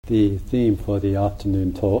The theme for the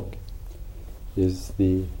afternoon talk is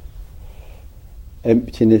the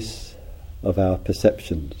emptiness of our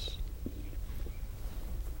perceptions.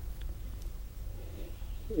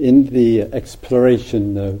 In the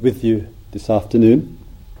exploration with you this afternoon,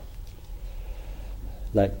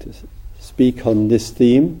 I'd like to speak on this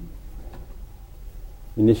theme.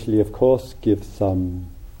 Initially, of course, give some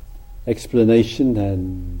explanation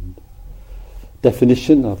and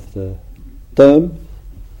definition of the term.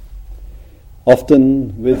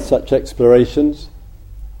 Often with such explorations,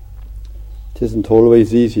 it isn't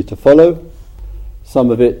always easy to follow.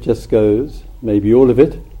 Some of it just goes, maybe all of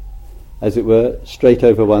it, as it were, straight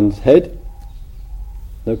over one's head.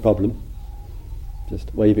 No problem.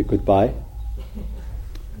 Just wave it goodbye.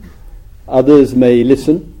 Others may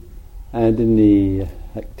listen, and in the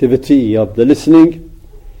activity of the listening,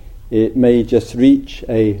 it may just reach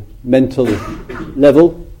a mental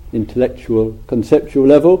level, intellectual, conceptual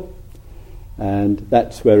level, and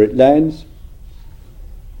that's where it lands.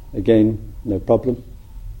 Again, no problem.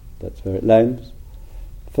 That's where it lands.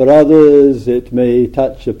 For others, it may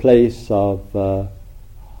touch a place of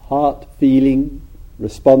heart feeling,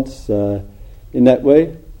 response in that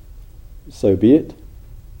way. So be it.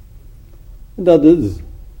 And others,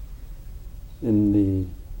 in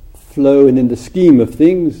the flow and in the scheme of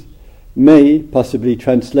things, may possibly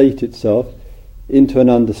translate itself into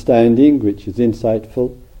an understanding which is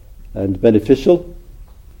insightful and beneficial,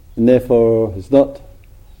 and therefore is not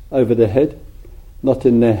over their head, not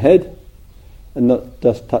in their head, and not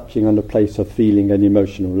just touching on the place of feeling and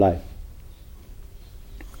emotional life.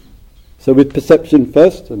 So with perception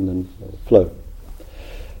first, and then flow.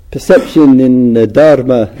 Perception in the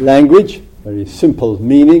Dharma language, very simple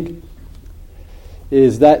meaning,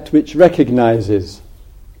 is that which recognizes.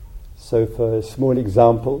 So for a small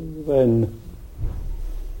example, when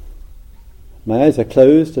my eyes are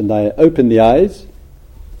closed and I open the eyes,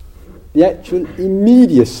 the actual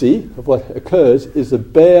immediacy of what occurs is a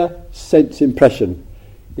bare sense impression.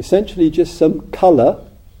 Essentially just some colour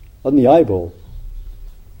on the eyeball.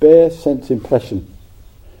 Bare sense impression.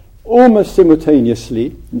 Almost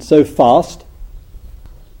simultaneously, and so fast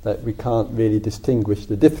that we can't really distinguish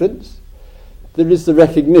the difference, there is the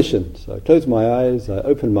recognition. So I close my eyes, I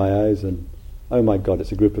open my eyes, and oh my God,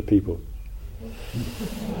 it's a group of people.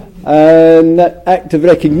 And that act of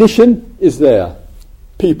recognition is there.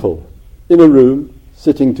 People in a room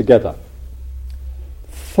sitting together.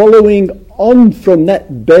 Following on from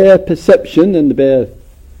that bare perception and the bare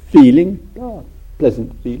feeling,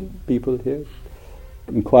 pleasant feeling, people here,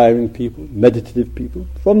 inquiring people, meditative people,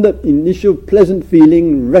 from the initial pleasant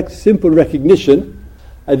feeling, simple recognition,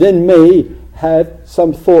 I then may have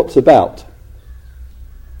some thoughts about.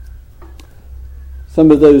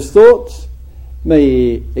 Some of those thoughts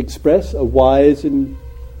may express a wise and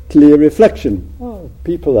clear reflection.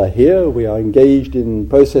 People are here, we are engaged in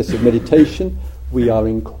process of meditation, we are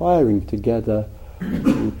inquiring together,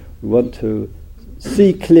 we want to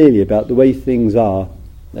see clearly about the way things are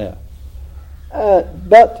there.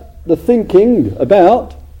 But the thinking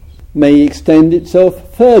about may extend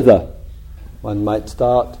itself further. One might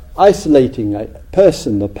start isolating a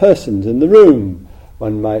person or persons in the room.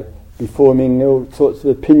 One might be forming all sorts of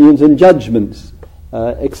opinions and judgments,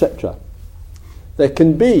 etc. There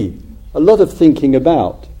can be a lot of thinking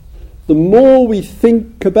about. The more we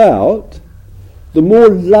think about, the more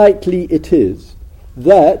likely it is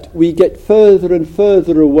that we get further and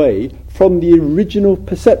further away from the original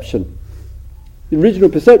perception. The original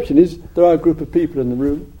perception is there are a group of people in the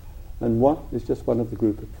room, and one is just one of the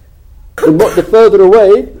group. And the further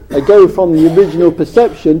away I go from the original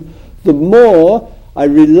perception, the more I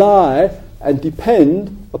rely and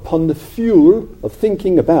depend upon the fuel of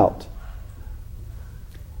thinking about.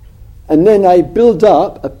 And then I build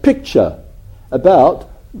up a picture about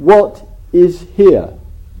what is here.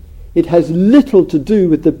 It has little to do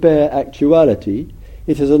with the bare actuality.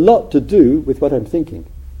 It has a lot to do with what I'm thinking.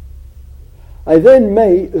 I then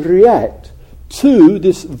may react to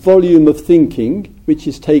this volume of thinking which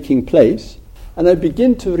is taking place, and I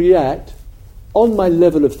begin to react on my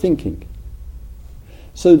level of thinking.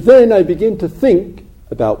 So then I begin to think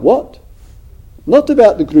about what? Not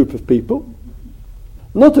about the group of people,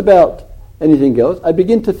 not about anything else. I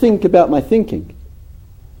begin to think about my thinking.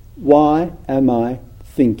 Why am I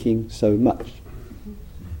thinking so much?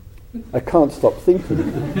 I can't stop thinking.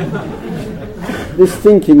 This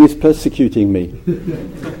thinking is persecuting me.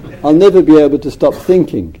 I'll never be able to stop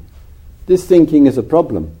thinking. This thinking is a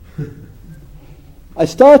problem. I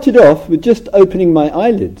started off with just opening my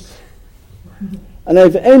eyelids, and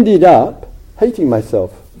I've ended up hating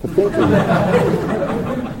myself for thinking.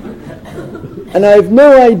 And I have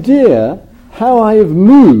no idea how I have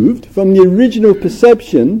moved from the original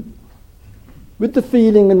perception with the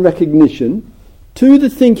feeling and recognition to the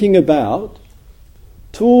thinking about,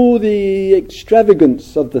 to the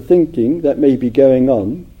extravagance of the thinking that may be going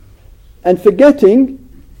on, and forgetting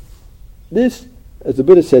this, as the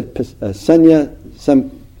Buddha said,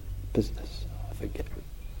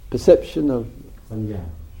 perception of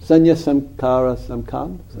Sanya Samkara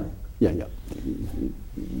Samkhan? Yeah.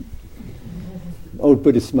 Old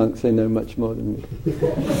Buddhist monks, they know much more than me.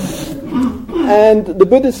 And the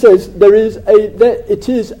Buddha says it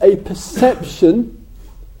is a perception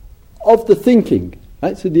of the thinking.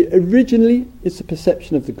 Right? So originally it's a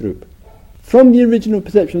perception of the group. From the original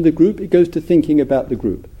perception of the group, it goes to thinking about the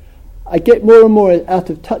group. I get more and more out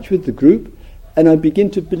of touch with the group, and I begin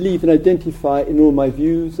to believe and identify in all my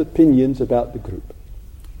views, opinions about the group.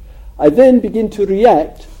 I then begin to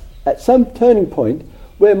react at some turning point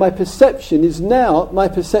where my perception is now my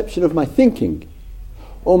perception of my thinking,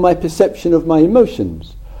 or my perception of my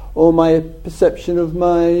emotions, or my perception of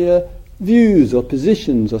my views or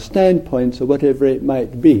positions or standpoints or whatever it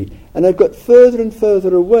might be. And I've got further and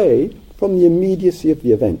further away from the immediacy of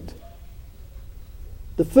the event.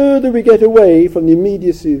 The further we get away from the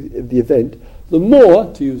immediacy of the event, the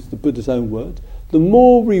more, to use the Buddha's own words, the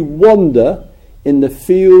more we wander in the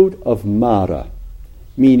field of Mara.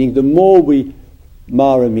 Meaning the more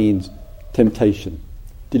Mara means temptation,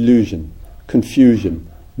 delusion, confusion,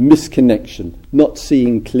 misconnection, not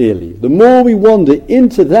seeing clearly. The more we wander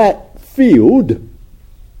into that field,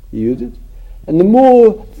 use it, and the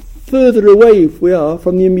more further away we are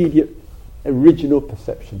from the immediate original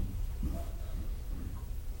perception.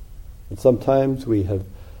 And sometimes we have,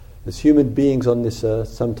 as human beings on this earth,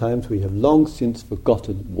 sometimes we have long since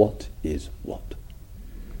forgotten what is what.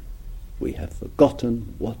 We have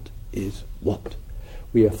forgotten what is what.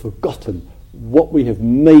 We have forgotten what we have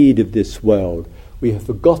made of this world. We have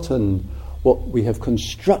forgotten what we have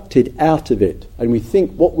constructed out of it. And we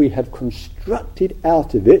think what we have constructed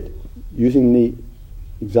out of it, using the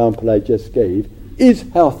example I just gave, is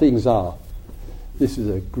how things are. This is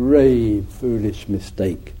a grave, foolish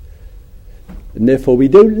mistake. And therefore we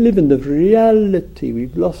don't live in the reality.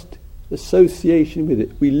 We've lost association with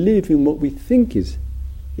it. We live in what we think it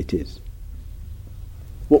is.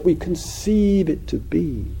 What we conceive it to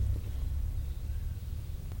be.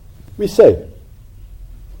 We say,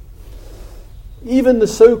 even the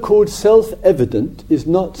so-called self-evident is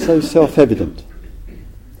not so self-evident.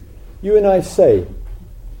 You and I say,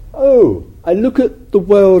 oh, I look at the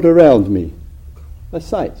world around me. My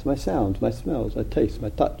sights, my sounds, my smells, my taste, my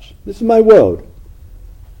touch. This is my world.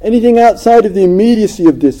 Anything outside of the immediacy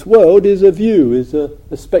of this world is a view, is a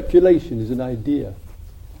speculation, is an idea.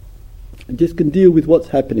 I just can deal with what's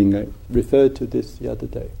happening. I referred to this the other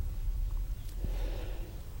day.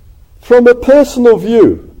 From a personal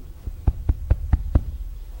view,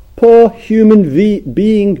 per human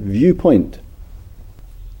being viewpoint,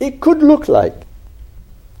 it could look like,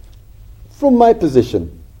 from my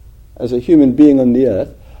position as a human being on the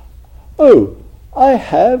earth, oh, I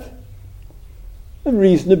have a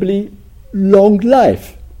reasonably long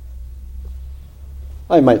life.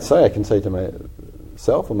 I might say, I can say to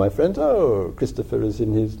myself or my friends, oh, Christopher is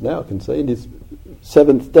in his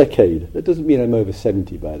 7th decade. That doesn't mean I'm over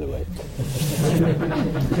 70, by the way.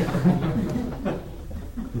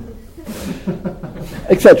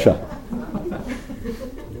 Etc.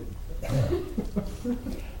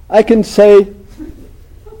 I can say,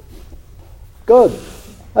 God,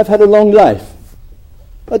 I've had a long life.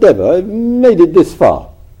 Whatever, I've made it this far.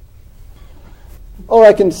 Or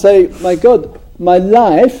I can say, my God, my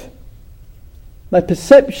life, my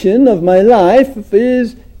perception of my life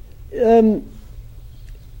is,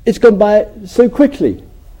 it's gone by so quickly.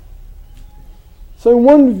 So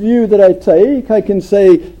one view that I take, I can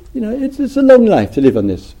say, it's a long life to live on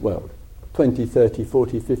this world. 20, 30,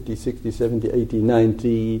 40, 50, 60, 70, 80,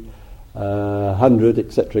 90, 100,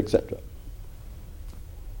 etc., etc.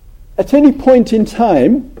 At any point in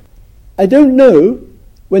time, I don't know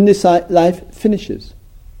when this life finishes.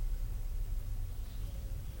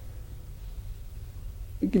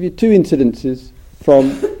 I'll give you 2 incidences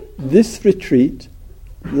from this retreat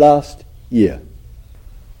last year.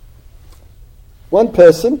 One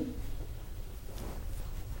person,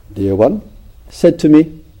 dear one, said to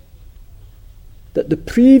me that the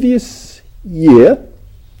previous year,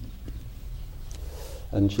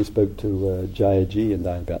 and she spoke to Jayaji and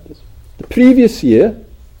I about this, the previous year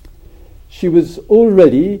she was all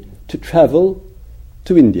ready to travel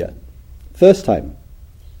to India. First time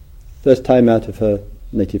out of her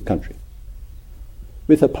native country,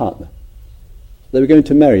 with her partner. They were going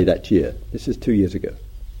to marry that year. This is 2 years ago.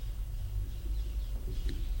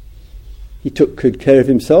 He took good care of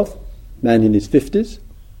himself, man in his 50s.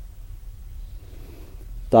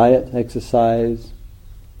 Diet, exercise,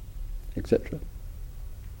 etc.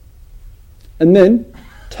 And then,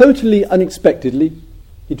 totally unexpectedly,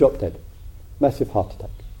 he dropped dead. Massive heart attack.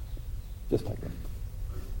 Just like that.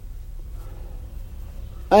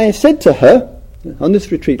 I said to her, on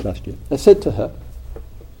this retreat last year, I said to her,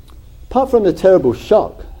 apart from the terrible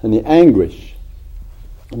shock and the anguish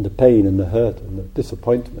and the pain and the hurt and the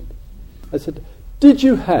disappointment, I said, did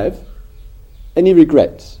you have any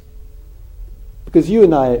regrets? Because you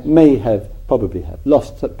and I probably have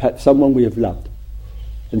lost perhaps someone we have loved.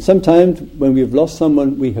 And sometimes when we have lost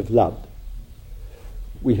someone we have loved,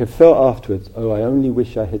 we have felt afterwards, oh, I only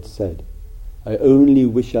wish I had said, I only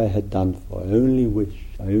wish I had done for, I only wish,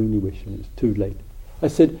 and it's too late. I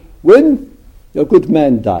said, when your good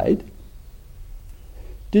man died,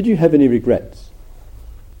 did you have any regrets?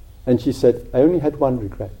 And she said, I only had one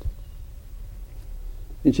regret.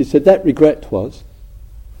 And she said, that regret was,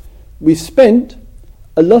 we spent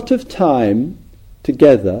a lot of time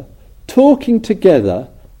together, talking together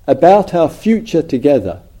about our future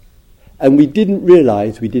together, and we didn't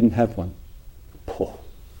realise we didn't have one. Poor.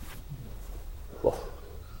 Poor.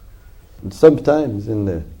 And sometimes in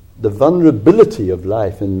the vulnerability of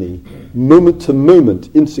life and the moment-to-moment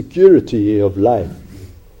insecurity of life,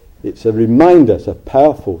 it's a reminder, it's a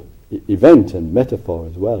powerful event and metaphor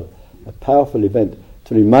as well, a powerful event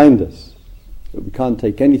to remind us that we can't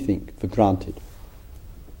take anything for granted.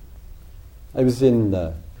 I was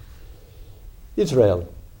in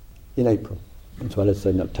Israel in April, as well as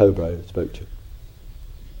in October I spoke to.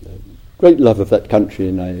 Great love of that country,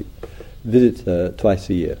 and I visit twice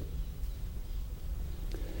a year.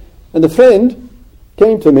 And a friend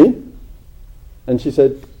came to me and she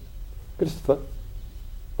said, Christopher,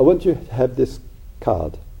 I want you to have this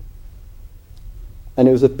card. And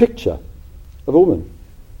it was a picture of a woman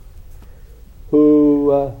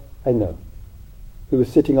who I know, who was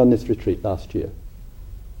sitting on this retreat last year.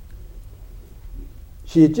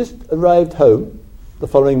 She had just arrived home the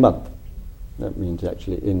following month. That means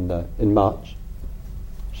actually in March.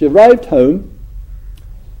 She arrived home,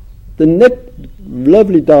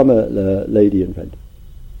 lovely Dharma lady and friend.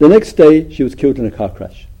 The next day she was killed in a car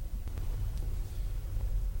crash.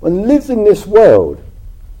 One lives in this world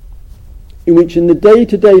in which in the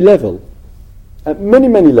day-to-day level, at many,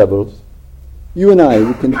 many levels, you and I,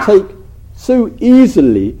 we can take so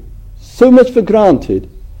easily, so much for granted,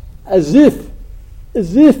 as if there's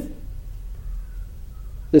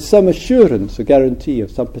some assurance, a guarantee of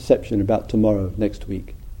some perception about tomorrow, next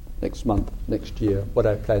week, next month, next year, what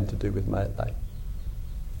I plan to do with my life.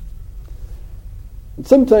 And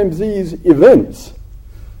sometimes these events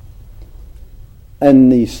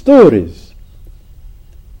and the stories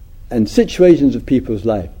and situations of people's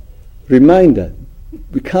life remind us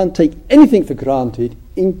we can't take anything for granted,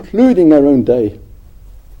 including our own day.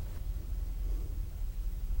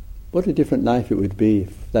 What a different life it would be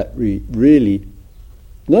if that really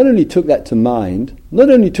not only took that to mind, not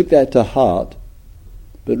only took that to heart,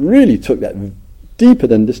 but really took that deeper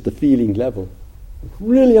than just the feeling level.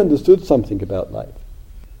 Really understood something about life.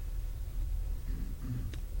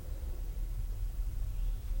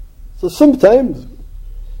 So sometimes,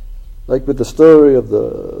 like with the story of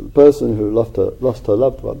the person who lost her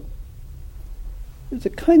loved one, it's a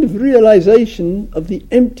kind of realization of the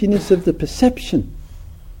emptiness of the perception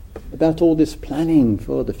about all this planning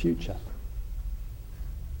for the future.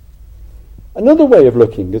 Another way of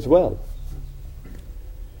looking as well.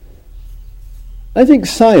 I think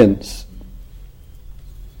science,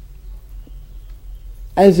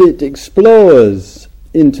 as it explores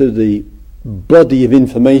into the body of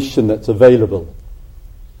information that's available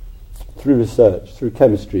through research, through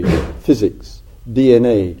chemistry, physics,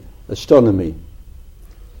 DNA, astronomy,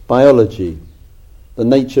 biology, the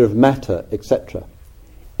nature of matter, etc.,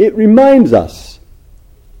 it reminds us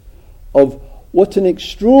of what an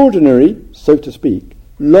extraordinary, so to speak,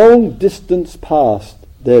 long distance past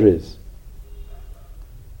there is.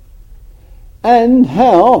 And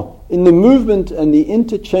how, in the movement and the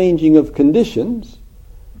interchanging of conditions,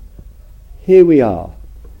 here we are,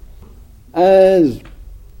 as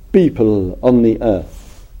people on the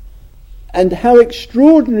earth. And how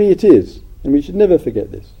extraordinary it is, and we should never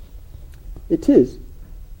forget this, it is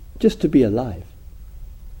just to be alive.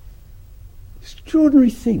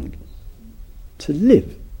 Extraordinary thing. To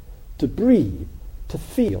live, to breathe, to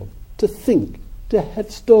feel, to think, to have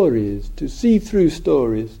stories, to see through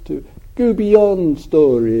stories, to go beyond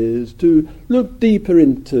stories, to look deeper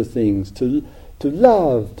into things, to to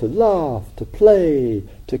love, to laugh, to play,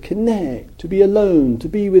 to connect, to be alone, to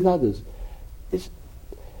be with others.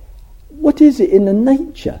 What is it in the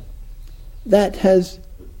nature that has,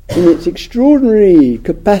 in its extraordinary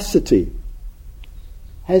capacity,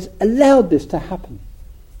 has allowed this to happen?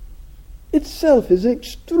 Itself is an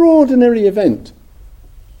extraordinary event.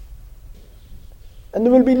 And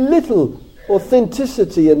there will be little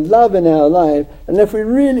authenticity and love in our life unless we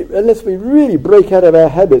really break out of our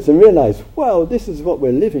habits and realize, wow, this is what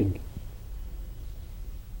we're living.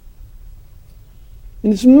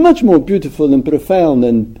 And it's much more beautiful and profound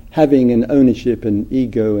than having an ownership and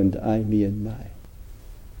ego and I, me and my.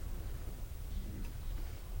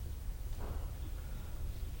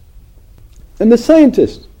 And the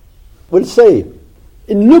scientist will say,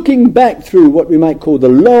 in looking back through what we might call the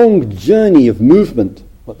long journey of movement,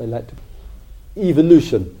 what they like to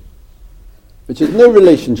evolution, which has no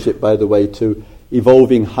relationship, by the way, to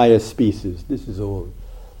evolving higher species. This is all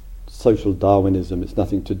social Darwinism. It's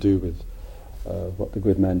nothing to do with what the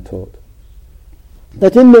good man taught.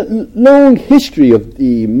 That in the long history of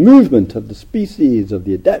the movement of the species, of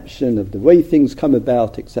the adaptation, of the way things come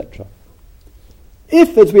about, etc.,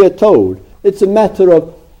 if, as we are told, it's a matter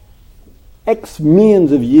of X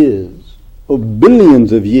millions of years, or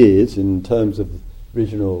billions of years in terms of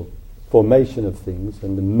original formation of things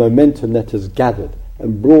and the momentum that has gathered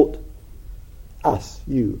and brought us,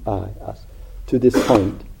 you, I, us, to this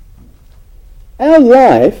point. Our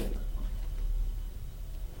life,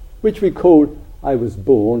 which we call I was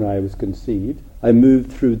born, I was conceived, I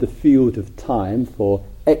moved through the field of time for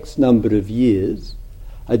X number of years.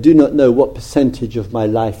 I do not know what percentage of my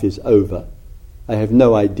life is over. I have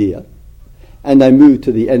no idea. And I move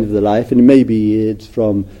to the end of the life, and maybe it's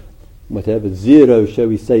from whatever, 0, shall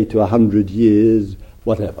we say, to 100 years,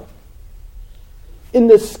 whatever. In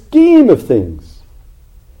the scheme of things,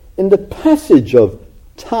 in the passage of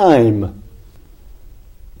time,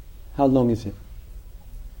 how long is it?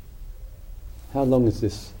 How long is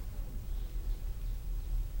this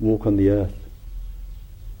walk on the earth?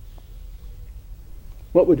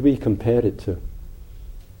 What would we compare it to?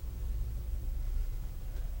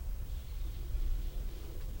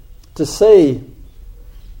 To say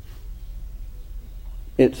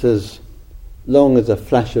it's as long as a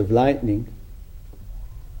flash of lightning,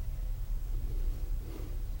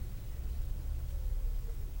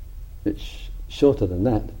 it's shorter than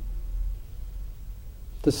that.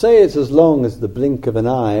 To say it's as long as the blink of an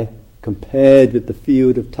eye, compared with the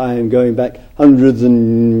field of time going back hundreds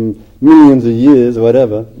and millions of years or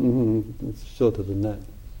whatever, it's shorter than that.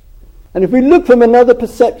 And if we look from another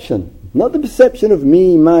perception, not the perception of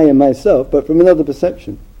me, my and myself, but from another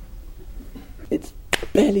perception, it's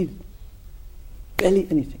barely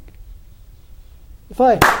anything.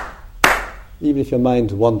 Even if your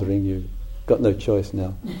mind's wandering, you've got no choice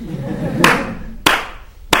now.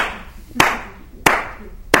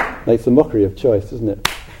 Makes a mockery of choice, doesn't it?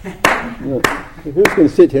 Who's going to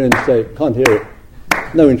sit here and say, can't hear it?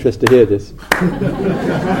 No interest to hear this.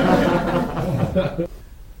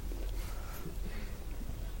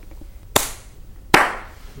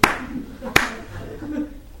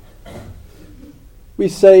 We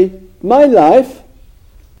say, my life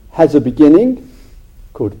has a beginning,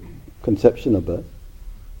 called conception or birth.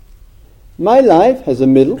 My life has a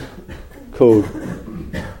middle, called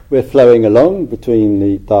we're flowing along between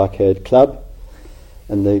the dark-haired club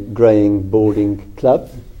and the greying, balding club,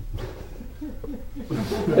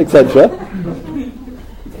 etc.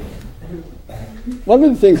 One of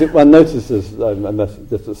the things that one notices,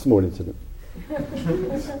 just a small incident.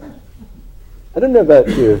 I don't know about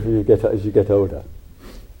you as you get older.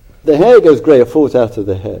 The hair goes grey, it falls out of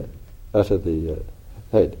the head.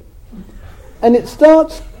 And it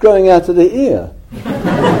starts growing out of the ear.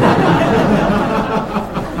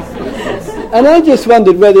 And I just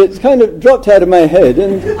wondered whether it's kind of dropped out of my head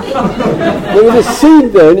and there was a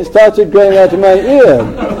seed there and it started growing out of my ear.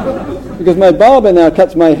 Because my barber now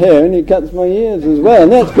cuts my hair and he cuts my ears as well.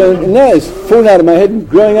 And now it's fallen out of my head and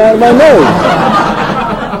growing out of my nose.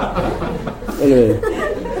 Anyway.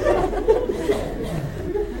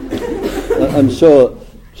 I'm sure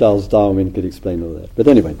Charles Darwin could explain all that. But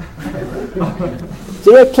anyway.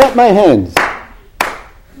 So I clap my hands.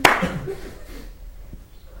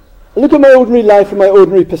 I look at my ordinary life and my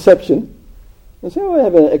ordinary perception. I say, I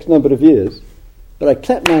have an X number of years. But I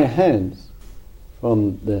clap my hands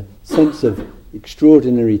from the sense of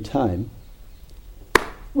extraordinary time.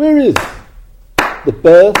 Where is the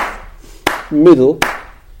birth, middle,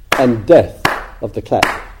 and death of the clap?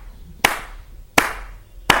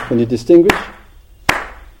 Can you distinguish?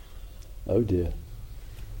 Oh dear.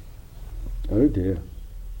 Oh dear.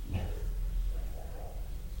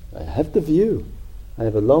 I have the view. I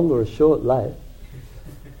have a long or a short life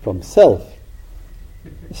from self.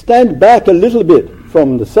 Stand back a little bit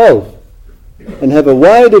from the self and have a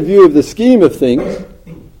wider view of the scheme of things.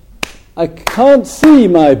 I can't see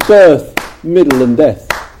my birth, middle and death.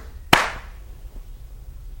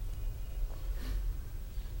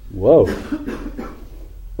 Whoa.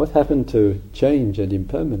 What happened to change and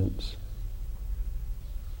impermanence?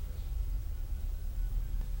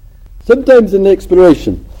 Sometimes in the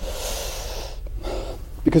exploration,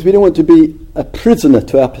 because we don't want to be a prisoner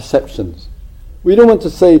to our perceptions. We don't want to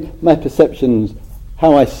say my perceptions,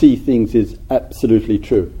 how I see things is absolutely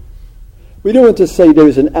true. We don't want to say there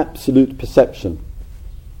is an absolute perception.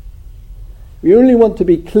 We only want to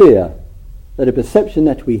be clear that a perception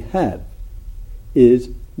that we have is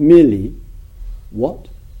merely what?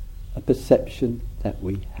 A perception that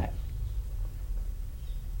we have.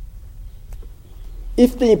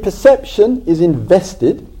 If the perception is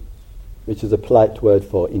invested, which is a polite word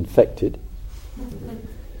for infected,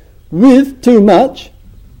 with too much,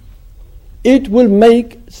 it will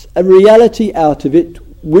make a reality out of it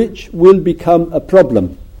which will become a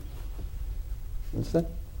problem. Understand?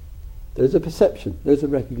 There's a perception, there's a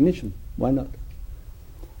recognition. Why not?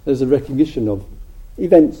 There's a recognition of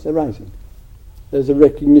events arising. There's a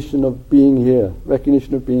recognition of being here,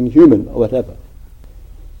 recognition of being human, or whatever.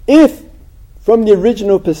 If, from the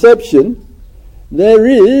original perception, there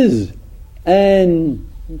is an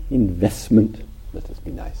investment, let us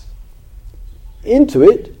be nice, into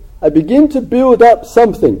it, I begin to build up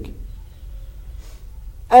something.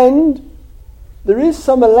 And there is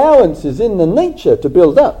some allowances in the nature to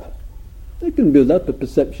build up. I can build up a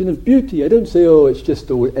perception of beauty. I don't say, oh, it's just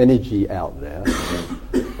all energy out there,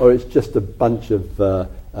 or it's just a bunch of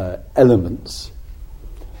elements,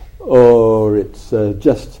 or it's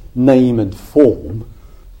just name and form.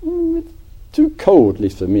 It's too cold, at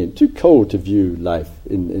least for me, too cold to view life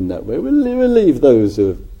in that way. We'll leave those who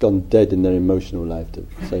have gone dead in their emotional life to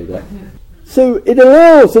say that. So it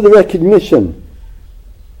allows for the recognition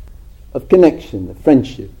of connection, of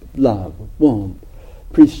friendship, of love, of warmth,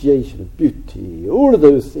 appreciation of beauty, all of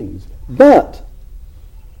those things. But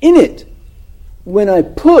in it, when I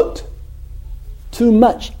put too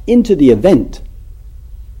much into the event,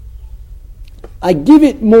 I give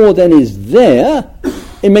it more than is there,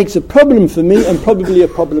 it makes a problem for me and probably a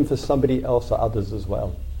problem for somebody else or others as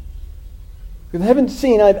well. Because I haven't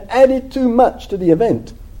seen, I've added too much to the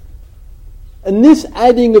event. And this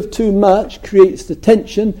adding of too much creates the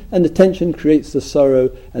tension, and the tension creates the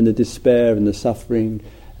sorrow and the despair and the suffering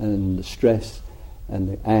and the stress and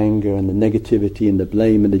the anger and the negativity and the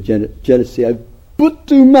blame and the jealousy. I've put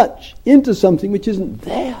too much into something which isn't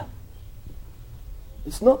there.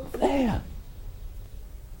 It's not there.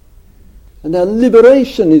 And our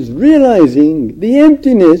liberation is realizing the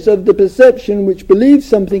emptiness of the perception which believes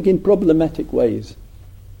something in problematic ways.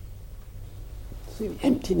 See the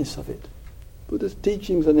emptiness of it. Buddha's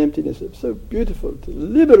teachings on emptiness are so beautiful to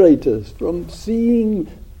liberate us from seeing,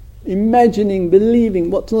 imagining, believing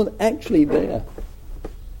what's not actually there.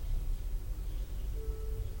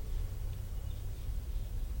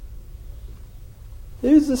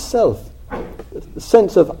 Here's the self, the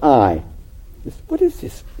sense of I. What is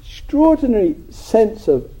this extraordinary sense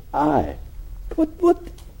of I? What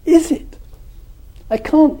is it? I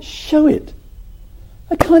can't show it.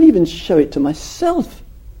 I can't even show it to myself,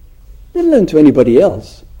 let alone to anybody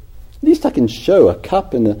else. At least I can show a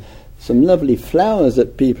cup and some lovely flowers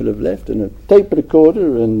that people have left and a tape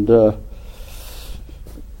recorder and a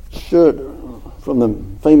shirt from the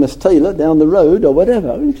famous tailor down the road or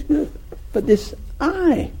whatever. But this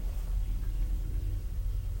I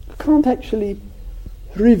can't actually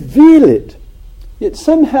reveal it. Yet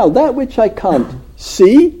somehow that which I can't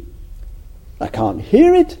see, I can't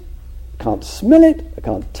hear it, I can't smell it, I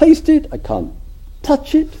can't taste it, I can't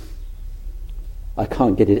touch it, I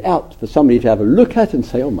can't get it out for somebody to have a look at and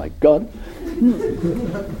say, oh my God.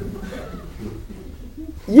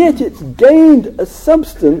 Yet it's gained a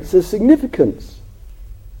substance, a significance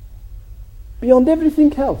beyond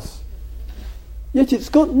everything else. Yet it's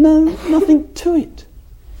got nothing to it.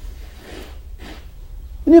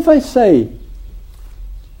 And if I say,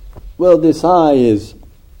 well, this I is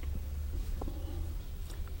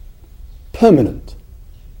permanent,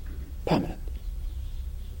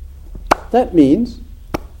 that means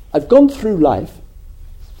I've gone through life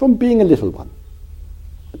from being a little one,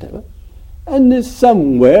 whatever, and there's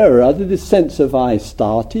somewhere or other this sense of I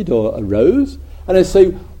started or arose, and I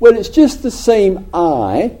say, well, it's just the same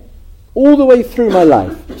I all the way through my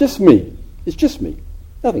life, just me. It's just me,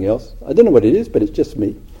 nothing else. I don't know what it is, but it's just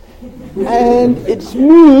me. And it's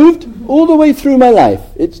moved all the way through my life.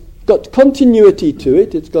 It's got continuity to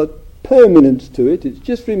it, it's got permanence to it, it's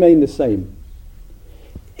just remained the same.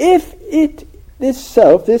 If this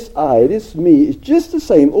self, this I, this me, is just the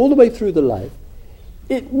same all the way through the life,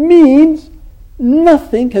 it means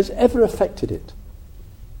nothing has ever affected it.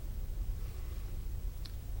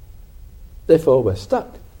 Therefore we're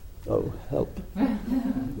stuck. Oh, help.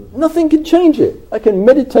 Nothing can change it. I can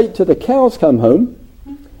meditate till the cows come home.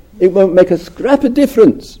 It won't make a scrap of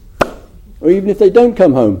difference. Or even if they don't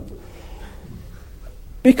come home.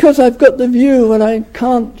 Because I've got the view and I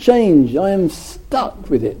can't change. I am stuck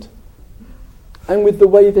with it. And with the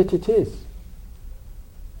way that it is.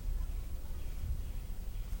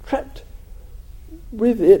 Trapped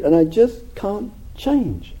with it, and I just can't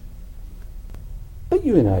change. But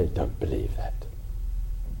you and I don't believe that.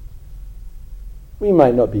 We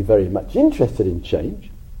might not be very much interested in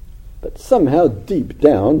change, but somehow deep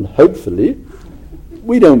down, hopefully,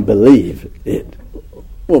 we don't believe it.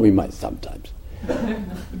 Well, we might sometimes.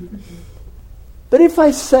 But if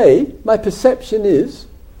I say my perception is,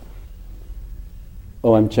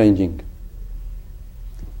 oh, I'm changing.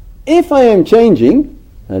 If I am changing,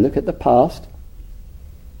 and I look at the past,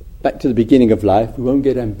 back to the beginning of life, we won't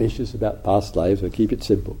get ambitious about past lives, we'll keep it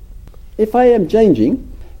simple. If I am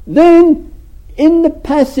changing, then in the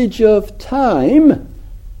passage of time,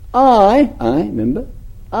 I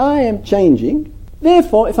am changing.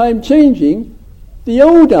 Therefore, if I am changing, the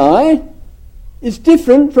old I is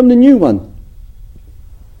different from the new one.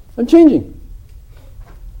 I'm changing.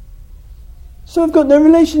 So I've got no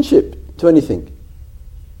relationship to anything.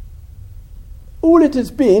 All it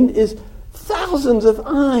has been is thousands of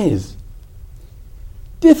eyes,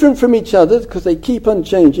 different from each other because they keep on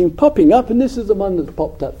changing, popping up, and this is the one that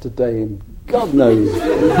popped up today, and God knows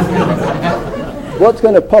what's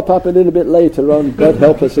going to pop up a little bit later on. God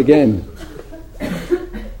help us again.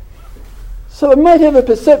 So I might have a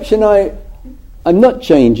perception I'm not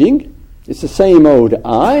changing, it's the same old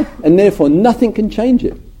I, and therefore nothing can change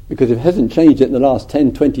it, because if it hasn't changed it in the last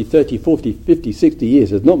 10, 20, 30, 40, 50, 60 years,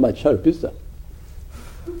 there's not much hope, is there?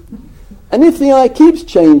 And if the I keeps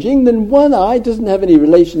changing, then one I doesn't have any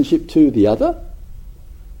relationship to the other.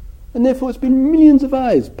 And therefore it's been millions of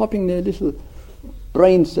eyes popping their little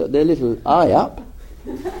brains, their little eye up,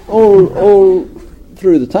 all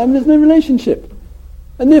through the time. There's no relationship.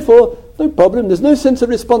 And therefore, no problem, there's no sense of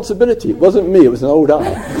responsibility. It wasn't me, it was an old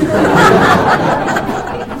I.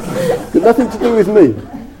 Got nothing to do with me.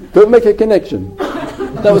 Don't make a connection.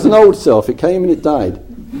 That was an old self, it came and it died.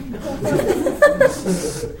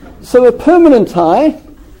 So a permanent I,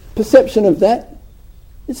 perception of that,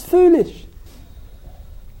 is foolish.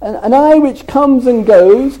 And an I which comes and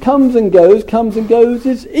goes,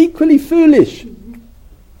 is equally foolish.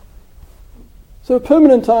 So a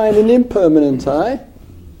permanent I and an impermanent I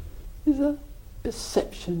is a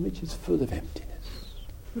perception which is full of emptiness.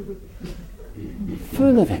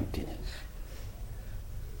 Full of emptiness.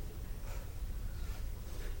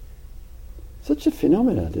 Such a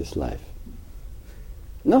phenomenon, this life.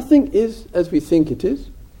 Nothing is as we think it is,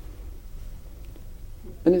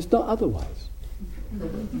 and it's not otherwise.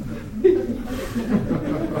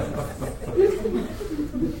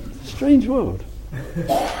 Strange world.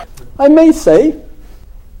 I may say,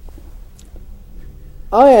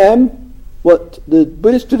 I am what the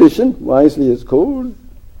Buddhist tradition wisely is called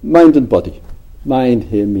mind and body. Mind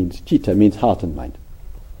here means citta, means heart and mind.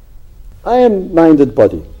 I am mind and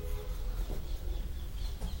body.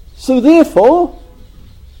 So therefore,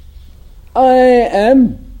 I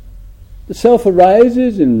am, the self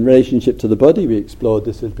arises in relationship to the body, we explored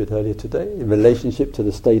this a little bit earlier today, in relationship to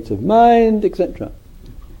the state of mind, etc.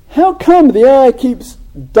 How come the I keeps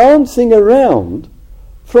dancing around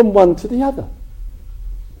from one to the other?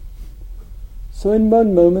 So in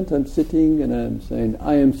one moment I'm sitting and I'm saying,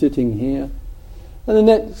 I am sitting here, and the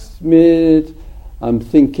next minute I'm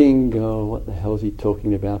thinking, oh, what the hell is he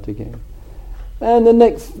talking about again? And the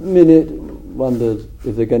next minute wonders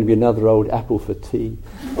if there's going to be another old apple for tea,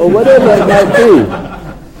 or whatever it might be.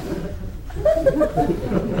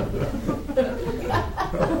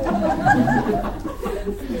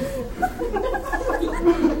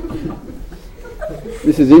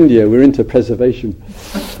 This is India, we're into preservation.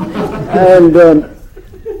 And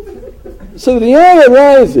so the I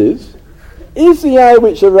arises, is the I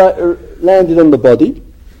which landed on the body,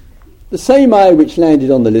 the same I which landed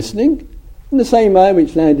on the listening, and the same I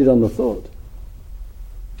which landed on the thought.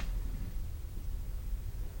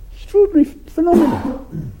 Extraordinary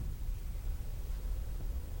phenomenon.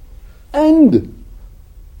 And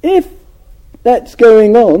if that's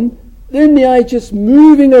going on, then the I just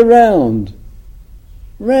moving around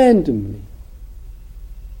randomly,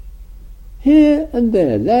 here and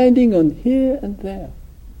there, landing on here and there.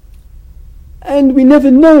 And we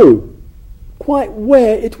never know quite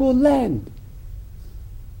where it will land.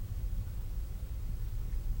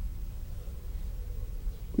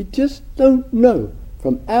 We just don't know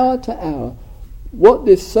from hour to hour what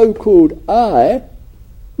this so-called I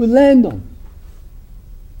will land on.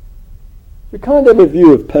 We can't have a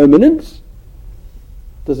view of permanence.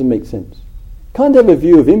 Doesn't make sense. Can't have a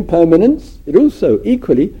view of impermanence. It also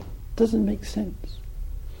equally doesn't make sense.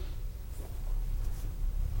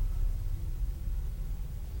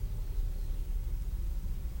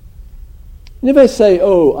 And if I say,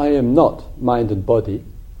 oh, I am not mind and body,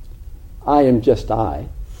 I am just I,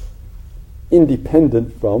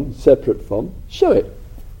 independent from, separate from, show it.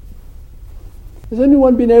 Has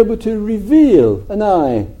anyone been able to reveal an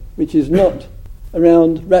I which is not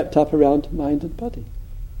wrapped up around mind and body?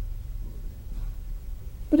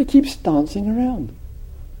 But it keeps dancing around.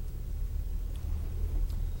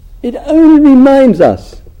 It only reminds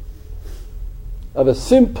us of a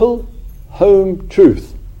simple home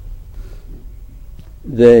truth.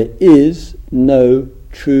 There is no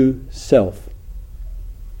true self.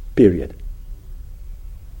 Period.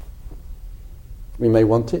 We may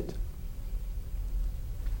want it.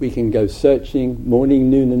 We can go searching morning,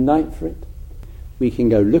 noon and night for it. We can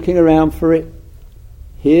go looking around for it,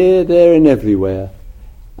 here, there and everywhere,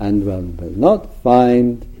 and one will not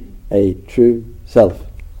find a true self.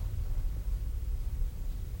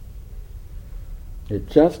 It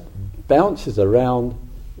just bounces around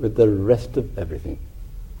with the rest of everything.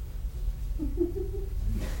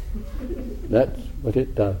 That's what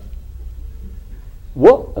it does.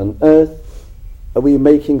 What on earth are we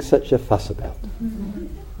making such a fuss about?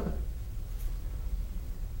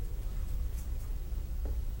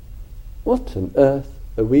 What on earth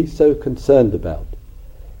are we so concerned about?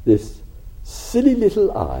 This silly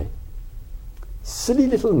little I, silly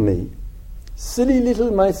little me, silly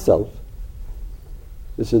little myself.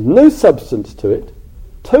 This has no substance to it,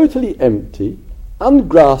 totally empty,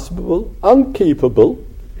 ungraspable, unkeepable,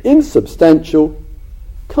 insubstantial,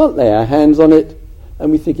 can't lay our hands on it,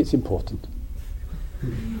 and we think it's important.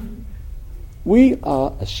 We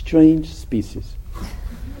are a strange species.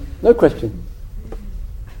 No question.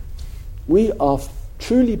 We are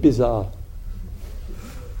truly bizarre.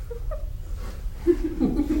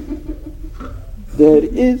 There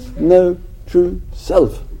is no true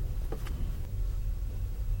self.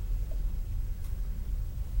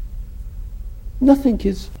 Nothing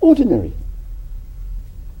is ordinary.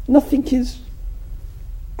 Nothing is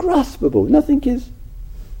graspable. Nothing is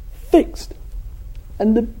fixed.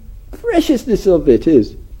 And the preciousness of it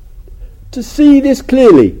is to see this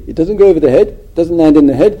clearly. It doesn't go over the head, doesn't land in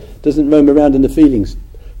the head, doesn't roam around in the feelings.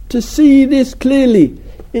 To see this clearly,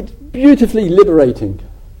 it's beautifully liberating.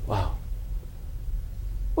 Wow.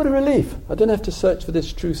 What a relief. I don't have to search for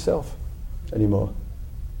this true self anymore.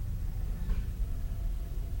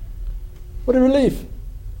 What a relief.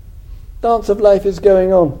 Dance of life is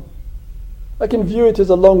going on. I can view it as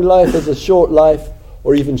a long life, as a short life,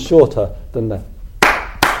 or even shorter than that.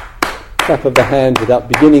 Clap of the hand without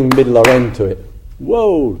beginning, middle or end to it.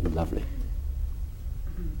 Whoa, lovely.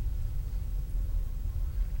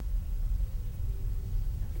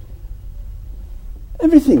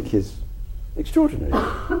 Everything is extraordinary.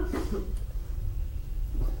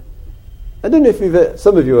 I don't know if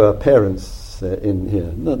some of you are parents in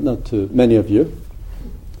here, not too many of you.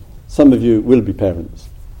 Some of you will be parents.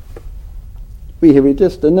 We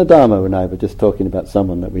just, and Dharma and I were just talking about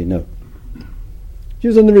someone that we know. She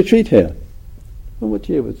was on the retreat here. Well, what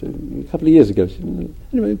year was it? A couple of years ago.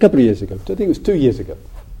 Anyway, a couple of years ago. I think it was 2 years ago.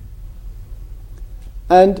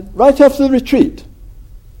 And right after the retreat,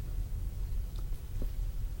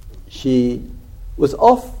 she was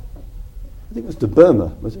off, I think it was to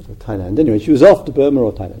Burma, was it, or Thailand? Anyway, she was off to Burma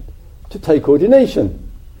or Thailand to take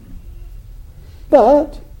ordination.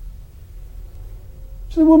 But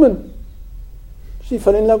she's a woman. She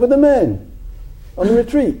fell in love with a man on the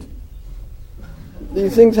retreat.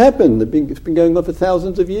 These things happen. It's been going on for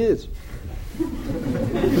thousands of years.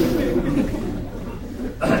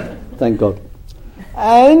 Thank God.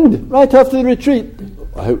 And right after the retreat,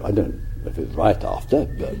 I don't know if it's right after,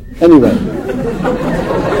 but anyway.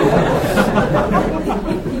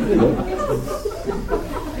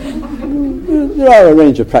 There are a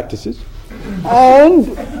range of practices.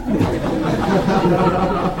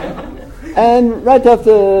 And right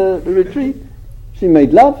after the retreat, she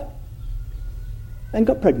made love and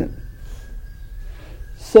got pregnant.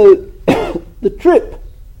 So the trip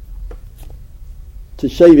to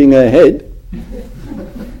shaving her head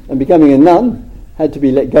and becoming a nun had to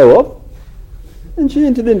be let go of, and she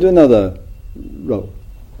entered into another role.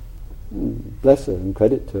 Bless her and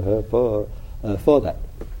credit to her for that.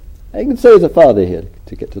 I can say as a father here,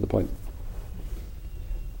 to get to the point.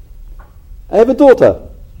 I have a daughter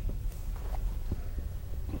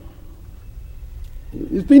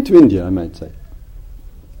who's been to India, I might say,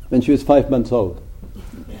 when she was 5 months old.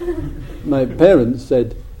 My parents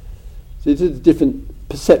said, so it's a different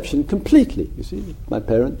perception completely, you see. My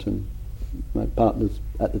parents and my partner's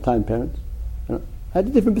at the time parents had a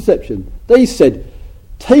different perception. They said,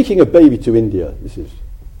 taking a baby to India,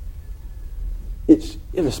 it's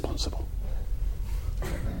irresponsible.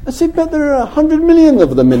 I said, but there are 100 million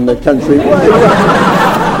of them in the country.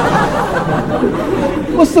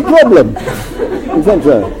 What's the problem?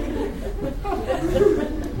 Etc.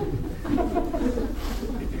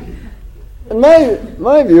 And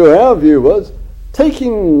my view, our view was,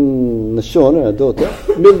 taking Nashona, our daughter,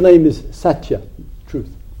 middle name is Satya, truth.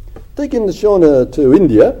 Taking Nashona to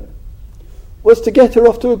India was to get her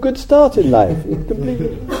off to a good start in life.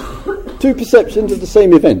 Completely two perceptions of the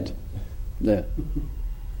same event. There.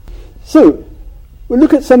 So, we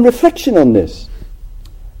look at some reflection on this.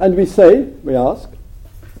 And we ask,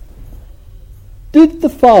 did the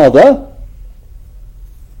father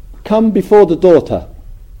come before the daughter?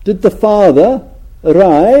 Did the father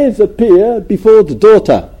appear before the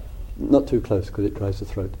daughter? Not too close because it dries the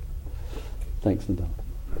throat. Thanks, Nadal.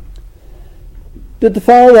 Did the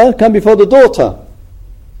father come before the daughter?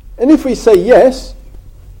 And if we say yes,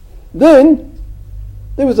 then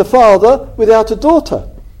there was a father without a daughter.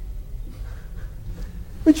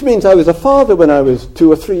 Which means I was a father when I was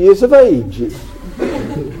 2 or 3 years of age.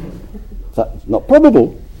 That's not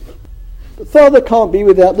probable. The father can't be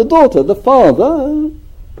without the daughter. The father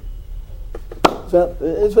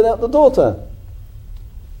is without the daughter.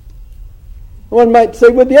 One might say,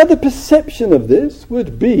 well, the other perception of this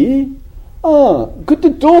would be, could the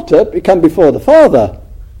daughter become before the father?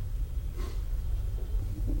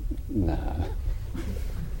 No.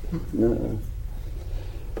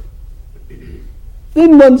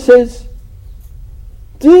 Then one says,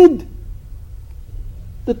 did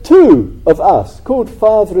the two of us, called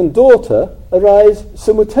father and daughter, arise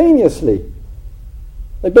simultaneously?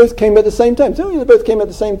 They both came at the same time. So they both came at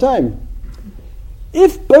the same time.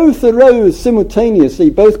 If both arose simultaneously,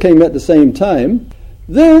 both came at the same time,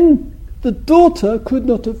 then the daughter could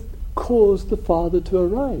not have caused the father to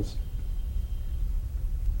arise.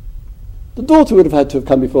 The daughter would have had to have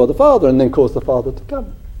come before the father and then caused the father to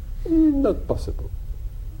come. Not possible.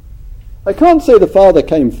 I can't say the father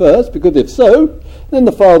came first, because if so, then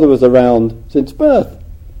the father was around since birth,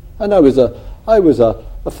 and I was a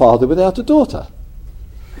father without a daughter.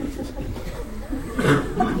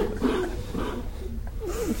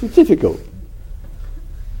 It's difficult.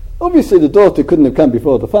 Obviously, the daughter couldn't have come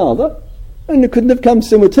before the father, and it couldn't have come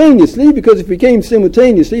simultaneously, because if it came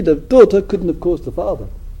simultaneously, the daughter couldn't have caused the father.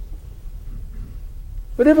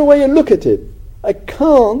 Whatever way you look at it, I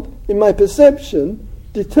can't, in my perception,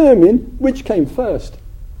 determine which came first.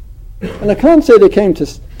 And I can't say they came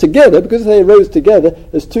together, because they arose together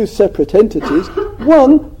as two separate entities.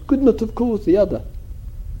 One could not have caused the other.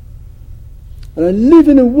 And I live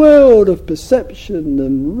in a world of perception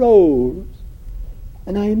and roles,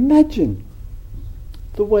 and I imagine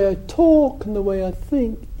the way I talk and the way I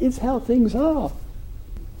think is how things are.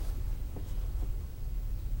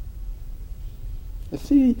 You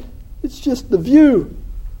see, it's just the view.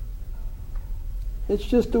 It's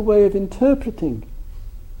just a way of interpreting.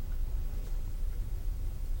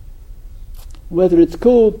 Whether it's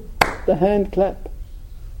called the hand clap,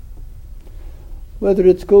 whether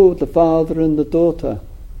it's called the father and the daughter,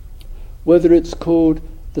 whether it's called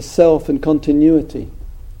the self and continuity,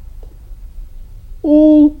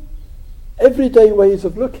 all everyday ways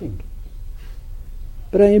of looking.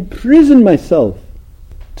 But I imprison myself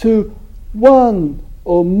to one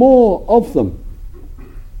or more of them.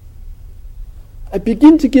 I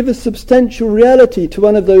begin to give a substantial reality to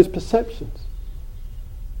one of those perceptions.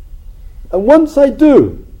 And once I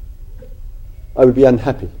do, I will be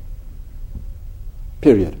unhappy.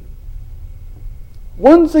 Period.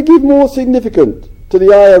 Once I give more significance to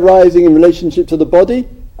the I arising in relationship to the body,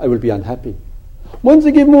 I will be unhappy. Once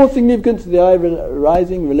I give more significance to the I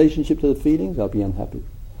arising in relationship to the feelings, I'll be unhappy.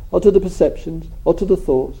 Or to the perceptions, or to the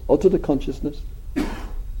thoughts, or to the consciousness.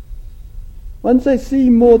 Once I see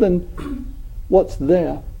more than what's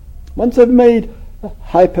there, once I've made a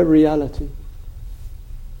hyper-reality,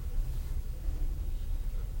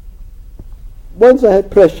 once I have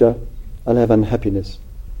pressure, I'll have unhappiness.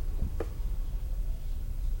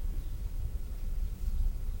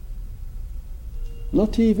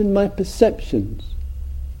 not even my perceptions,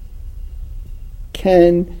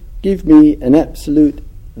 can give me an absolute,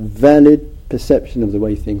 valid perception of the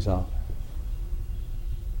way things are.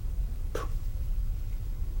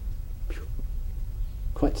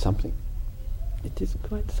 Quite something. It is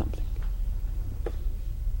quite something.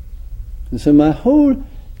 And so my whole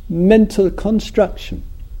mental construction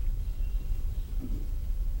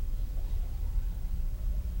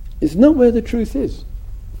is not where the truth is.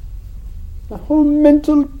 The whole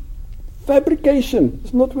mental fabrication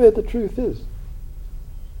is not where the truth is.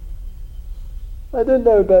 I don't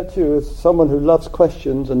know about you, as someone who loves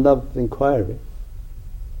questions and loves inquiry,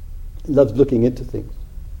 loves looking into things.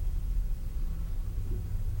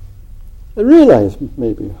 I realise,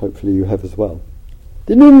 maybe, hopefully you have as well,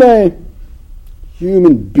 that in my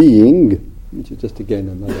human being, which is just again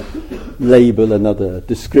another label, another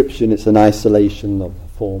description, it's an isolation of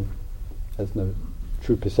form, has no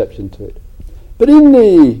true perception to it. But in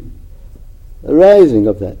the arising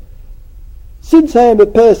of that, since I am a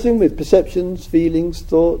person with perceptions, feelings,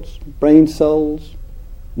 thoughts, brain cells,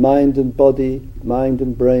 mind and body, mind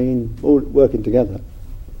and brain, all working together,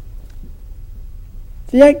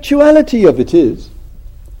 the actuality of it is,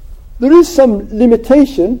 there is some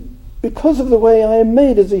limitation because of the way I am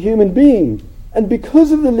made as a human being. And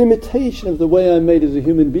because of the limitation of the way I'm made as a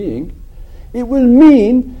human being, it will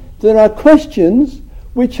mean there are questions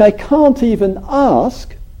which I can't even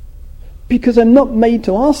ask because I'm not made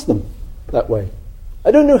to ask them that way.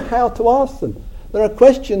 I don't know how to ask them. There are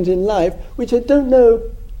questions in life which I don't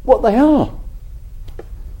know what they are,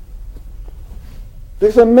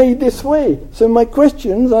 because I'm made this way. So my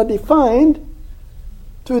questions are defined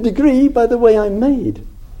to a degree by the way I'm made.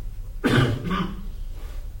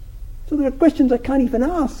 So there are questions I can't even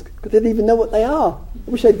ask because I don't even know what they are. I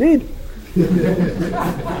wish I did.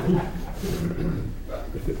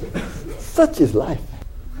 Such is life.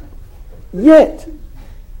 Yet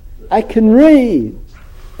I can raise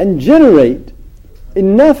and generate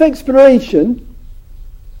enough exploration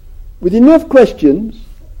with enough questions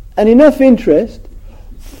and enough interest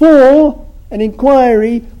for an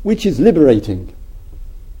inquiry which is liberating,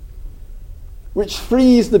 which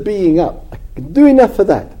frees the being up. I can do enough for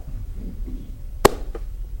that.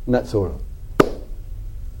 And that's all.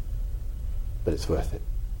 But it's worth it.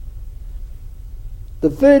 The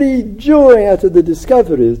very joy out of the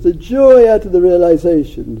discoveries, the joy out of the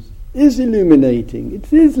realizations is illuminating,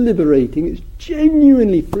 it is liberating, it's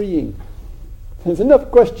genuinely freeing. There's enough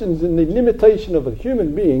questions in the limitation of a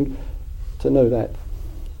human being to know that,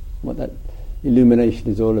 what that illumination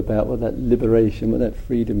is all about, what that liberation, what that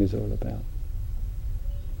freedom is all about.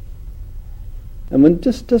 And one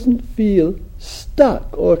just doesn't feel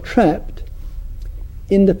stuck or trapped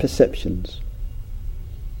in the perceptions.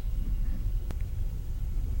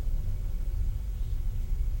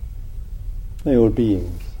 May all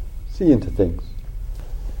beings see into things.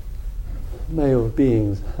 May all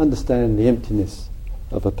beings understand the emptiness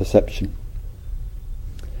of a perception.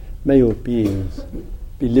 May all beings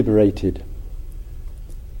be liberated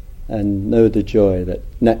and know the joy that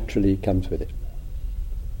naturally comes with it.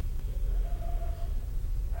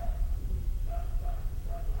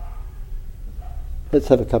 Let's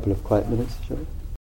have a couple of quiet minutes, shall we?